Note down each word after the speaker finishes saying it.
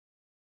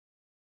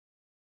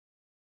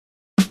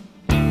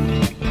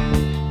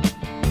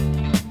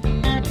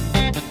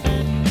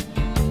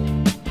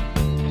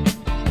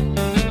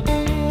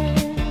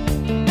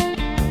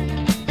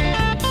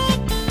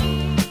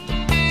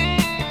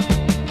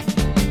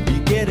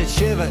get a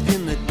shiver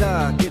in the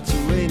dark. It's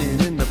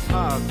raining in the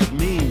park, but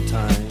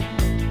meantime,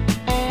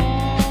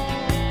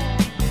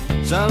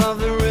 sound of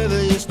the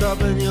river, you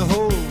stop and you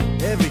hold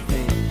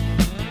everything.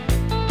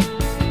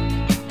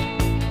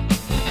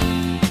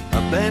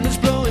 A band is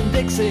blowing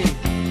Dixie,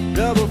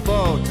 double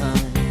fall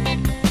time.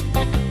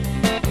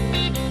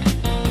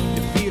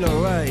 You feel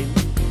alright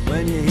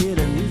when you hear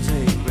the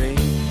music ring.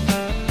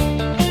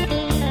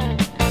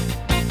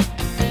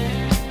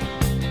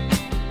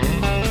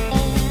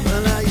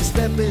 Well, now you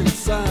step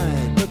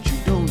inside, but you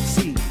don't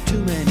see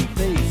too many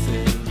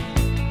faces.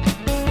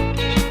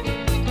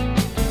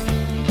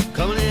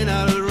 Coming in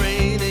out of the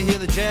rain, they hear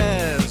the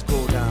jazz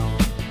go down.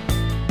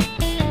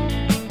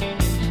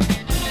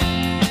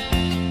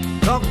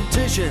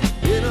 Competition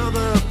in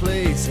other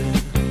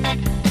places,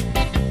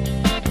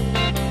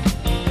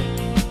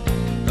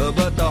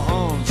 but the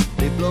horns,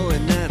 they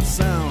blowing that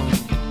sound.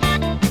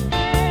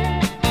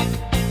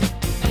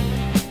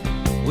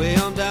 Way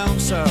on down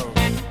south,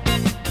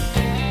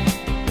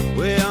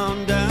 way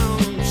on down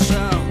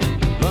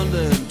south,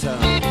 London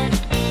town.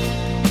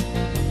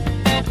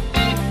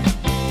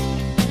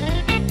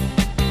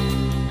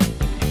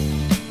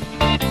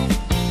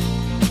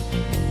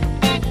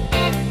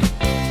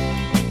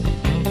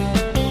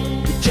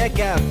 Check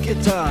out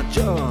Guitar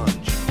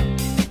George,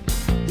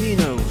 he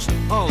knows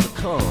all the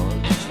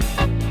chords.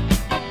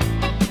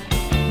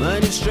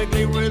 But it's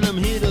strictly rhythm,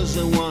 he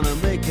doesn't want to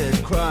make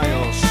it cry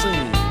or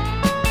sing.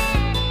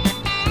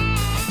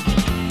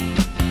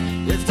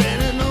 If then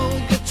an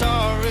old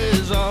guitar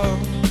is all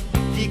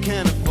he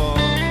can afford,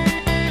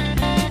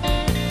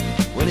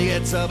 when he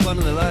gets up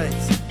under the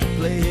lights to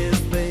play his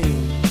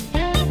thing.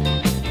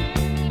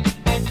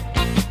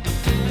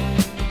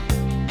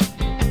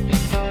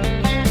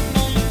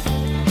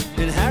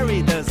 And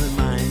Harry doesn't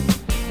mind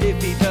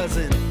if he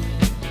doesn't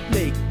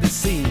make the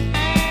scene.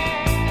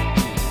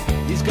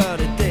 He's got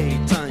a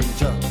daytime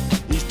job,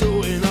 he's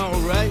doing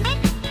alright.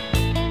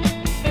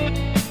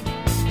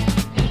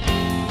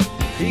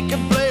 He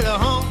can play the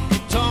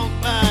honky-tonk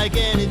like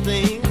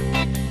anything,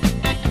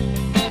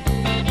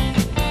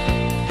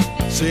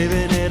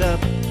 saving it up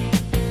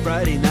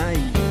Friday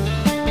night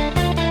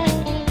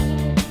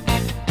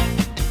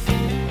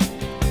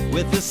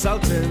with the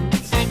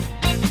Sultans,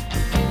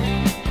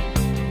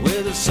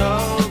 with the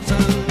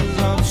Sultans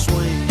of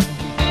Swing.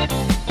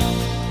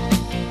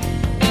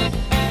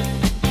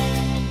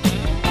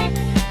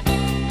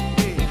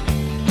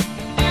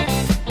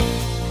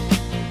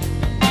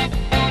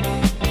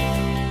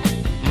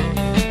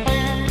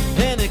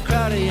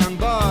 Young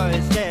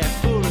boys, they're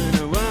fooling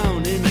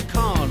around in the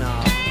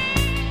corner,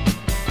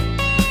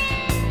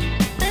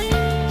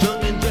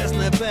 drunk and dressed in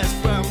their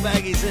best brown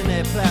baggies in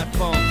their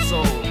platform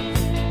soles.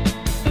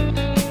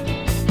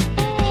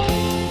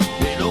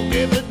 They don't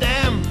give a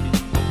damn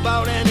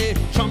about any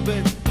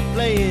trumpet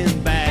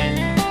playing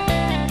band.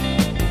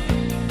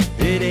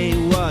 It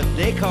ain't what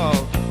they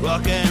call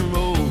rock and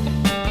roll.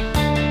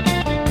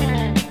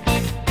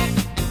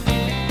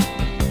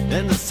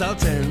 And the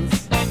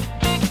Sultans,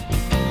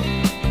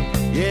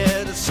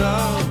 yeah, the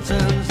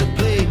Sultans, they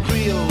play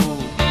Creole.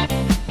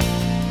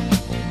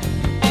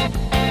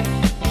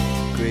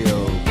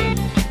 Creole.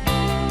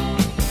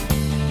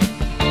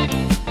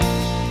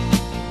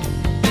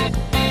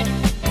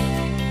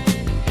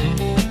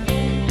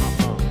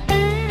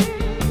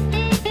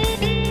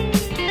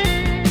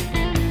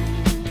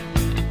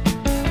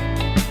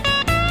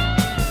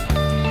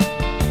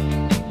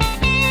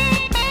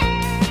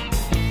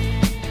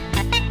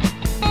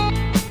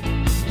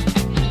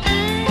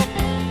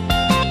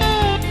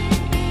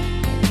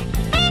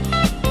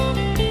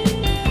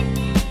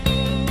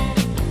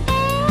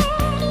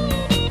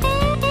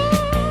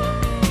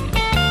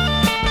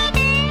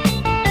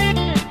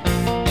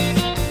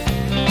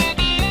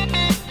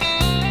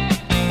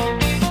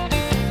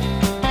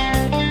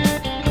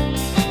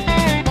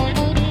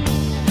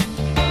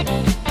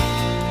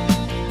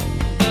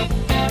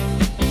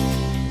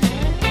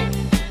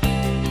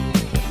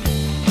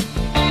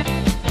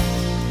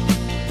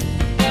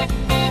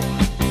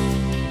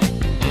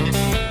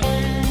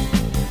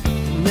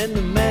 And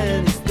the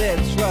man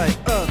steps right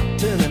up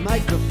to the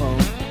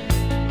microphone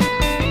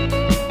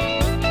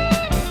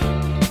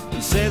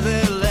and says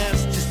at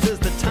last, just as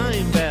the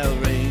time bell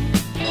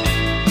rings,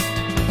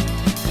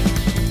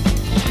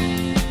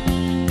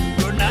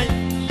 good night,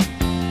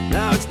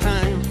 now it's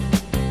time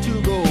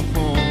to go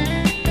home.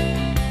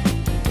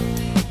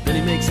 Then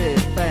he makes it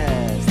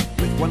fast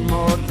with one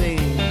more thing.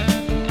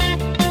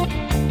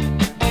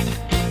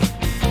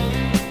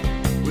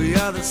 We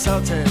are the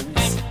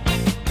Sultans,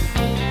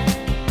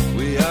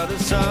 we are the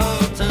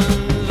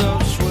Sultans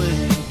of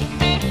Swing.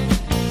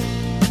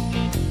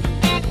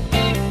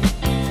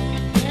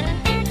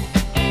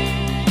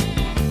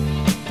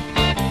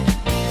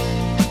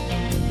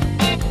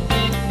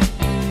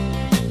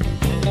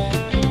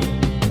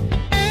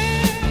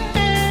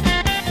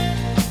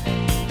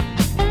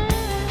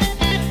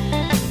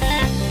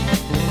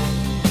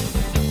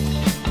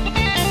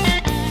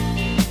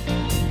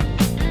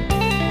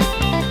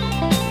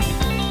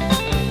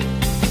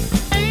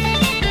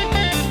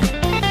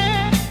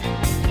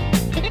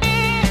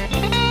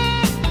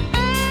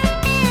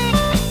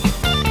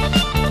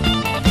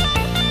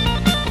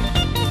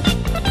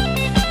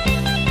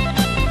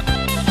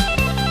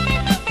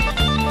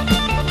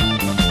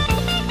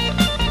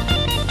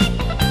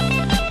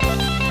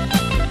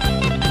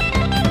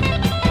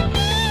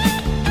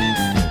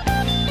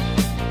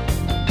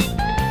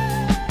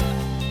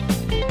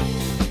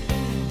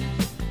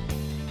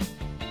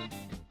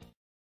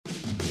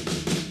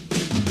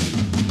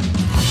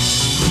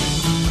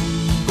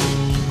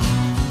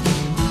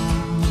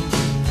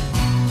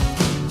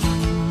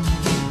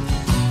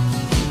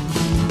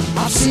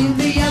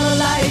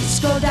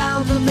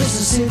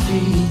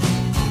 Mississippi.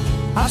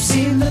 I've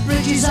seen the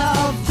bridges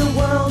of the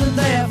world and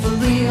they're for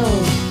real.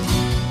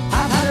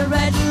 I've had a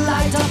red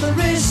light off the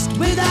wrist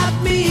without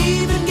me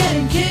even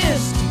getting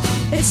kissed.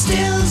 It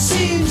still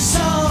seems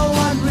so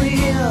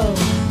unreal.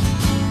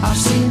 I've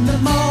seen the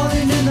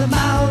morning in the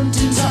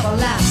mountains of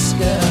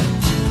Alaska.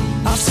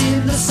 I've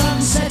seen the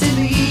sunset in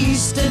the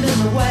east and in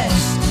the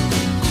west.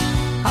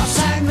 I've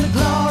sang the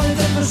glory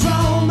that was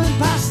Rome and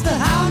passed the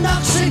hound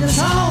dog singers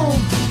home.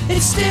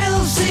 It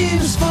still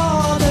seems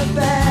for the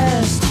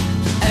best.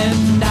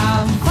 And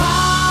I'm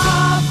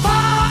far,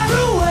 far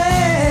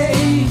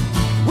away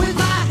with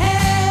my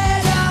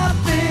head up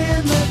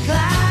in the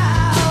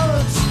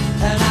clouds.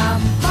 And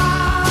I'm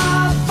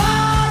far,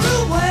 far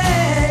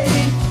away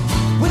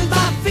with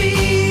my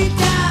feet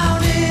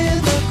down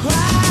in the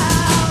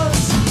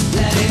crowds.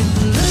 Letting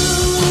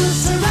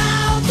loose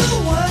around the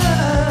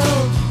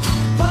world,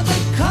 but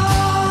the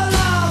call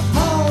of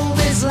home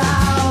is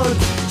loud,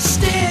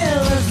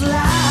 still as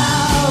loud.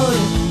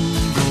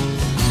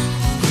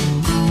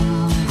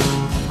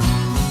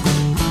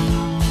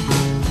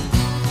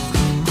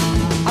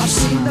 I've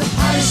seen the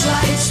Paris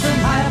lights from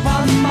high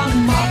upon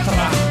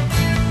Montmartre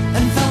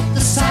and felt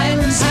the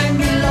silence hang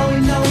below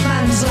in no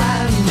man's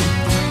land.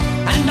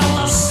 And all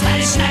those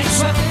Spanish nights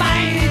were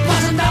fine, it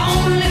wasn't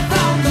only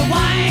from the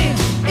wine,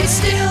 it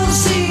still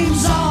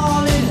seems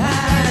all in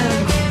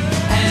hand.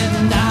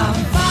 And I'm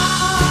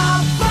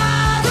far,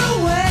 far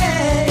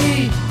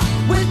away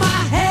with my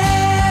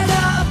head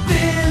up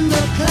in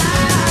the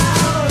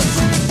clouds.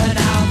 And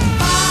I'm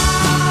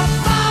far,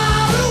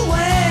 far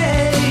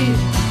away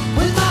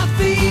with my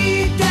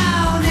feet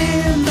down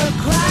in the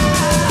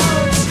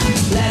crowds.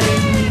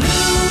 Letting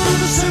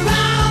loose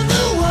around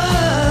the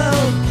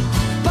world,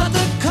 but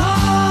the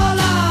call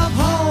of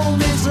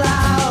home is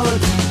loud,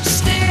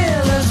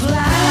 still as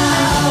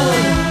loud.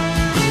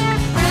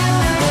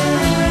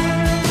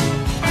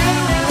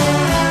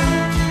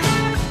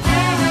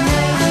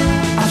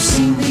 I've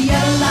seen the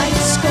yellow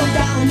lights go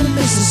down the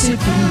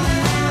Mississippi.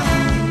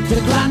 The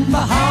Grand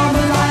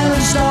Bahama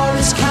Island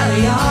stories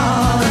carry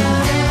on,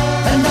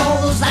 and all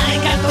those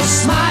alligators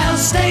smile